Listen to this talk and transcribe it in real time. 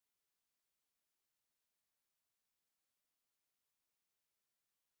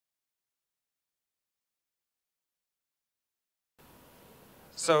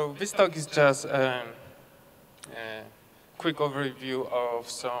So this talk is just a quick overview of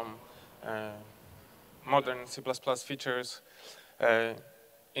some modern C++ features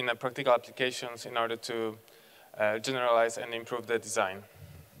in practical applications in order to generalize and improve the design.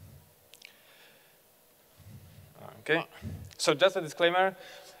 Okay, so just a disclaimer.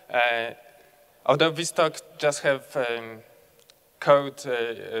 Although this talk just have code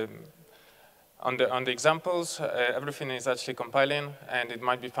on the examples, everything is actually compiling, and it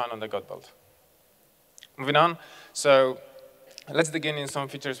might be found on the Godbolt. Moving on, so let's dig in some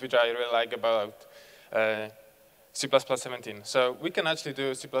features which I really like about C++ 17. So we can actually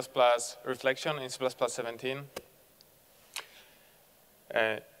do C++ reflection in C++ 17.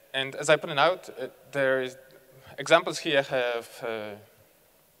 And as I pointed out, there is examples here have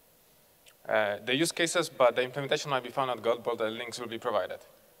the use cases, but the implementation might be found at Godbolt. The links will be provided.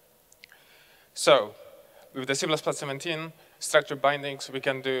 So with the C++ 17 structured bindings, we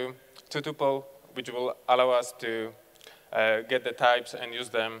can do two-tuple, which will allow us to get the types and use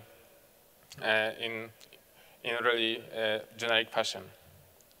them in really generic fashion.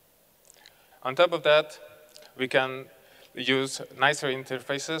 On top of that, we can use nicer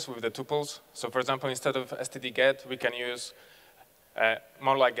interfaces with the tuples. So for example, instead of std_get, we can use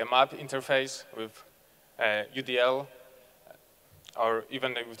more like a map interface with UDL, or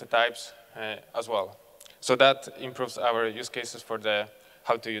even with the types as well. So that improves our use cases for the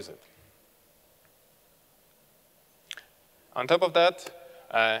how to use it. On top of that,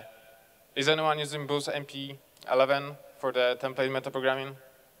 is anyone using Boost MP11 for the template metaprogramming?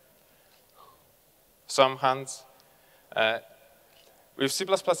 Some hands. With C++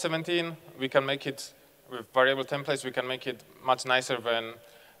 17, we can make it, with variable templates, we can make it much nicer than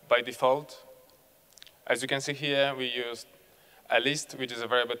by default. As you can see here, we used a list, which is a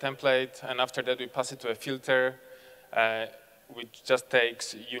variable template, and after that we pass it to a filter, which just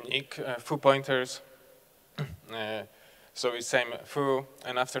takes unique foo pointers. So it's same foo,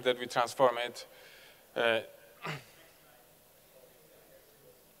 and after that we transform it.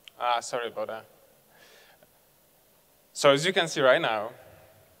 Sorry about that. So as you can see right now,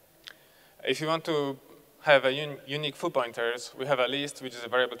 if you want to have a unique foo pointers, we have a list, which is a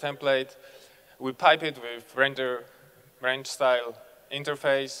variable template. We pipe it with range style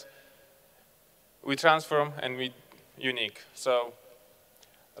interface. We transform and we unique. So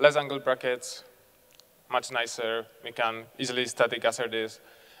less angle brackets, much nicer. We can easily static assert this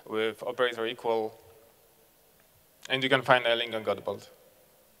with operator equal. And you can find a link on Godbolt.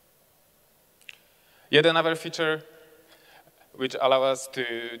 Yet another feature which allows us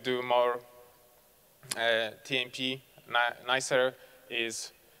to do more TMP nicer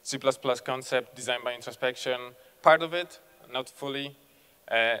is C++ concept designed by Introspection. Part of it, not fully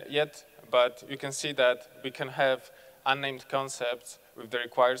yet, but you can see that we can have unnamed concepts with the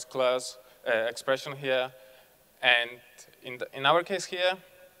requires class expression here. And in our case here,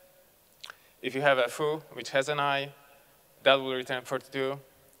 if you have a foo which has an I, that will return 42.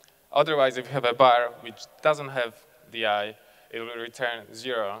 Otherwise, if you have a bar which doesn't have the I, it will return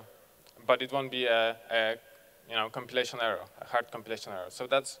 0, but it won't be a compilation error, a hard compilation error. So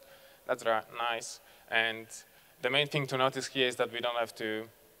that's nice. And the main thing to notice here is that we don't have to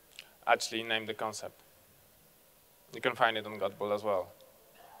actually name the concept. You can find it on Godbolt as well.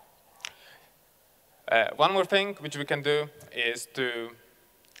 One more thing which we can do is to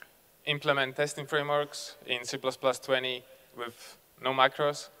implement testing frameworks in C++ 20 with no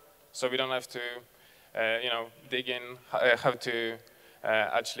macros, so we don't have to dig in how to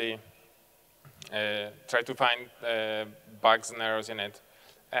actually try to find bugs and errors in it.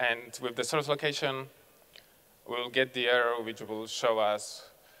 And with the source location, we'll get the error which will show us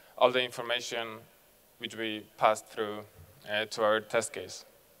all the information which we passed through to our test case.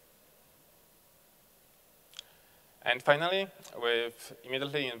 And finally, with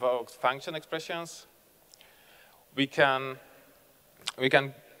immediately invoked function expressions, we can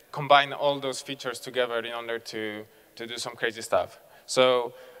combine all those features together in order to do some crazy stuff.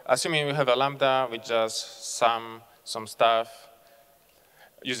 So assuming we have a lambda with just some stuff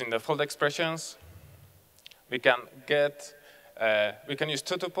using the fold expressions, we can use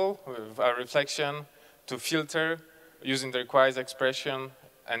two-tuple with our reflection to filter using the requires expression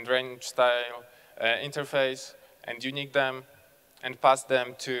and range style interface and unique them and pass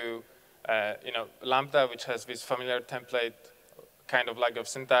them to lambda, which has this familiar template kind of lag of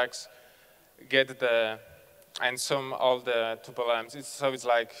syntax, and sum all the tuple elements. So it's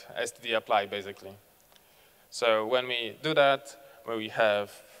like std apply, basically. So when we do that, when we have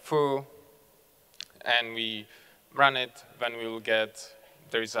foo, and we run it, then we will get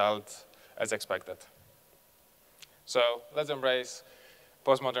the result as expected. So let's embrace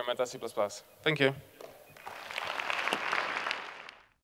Postmodern Meta C++. Thank you.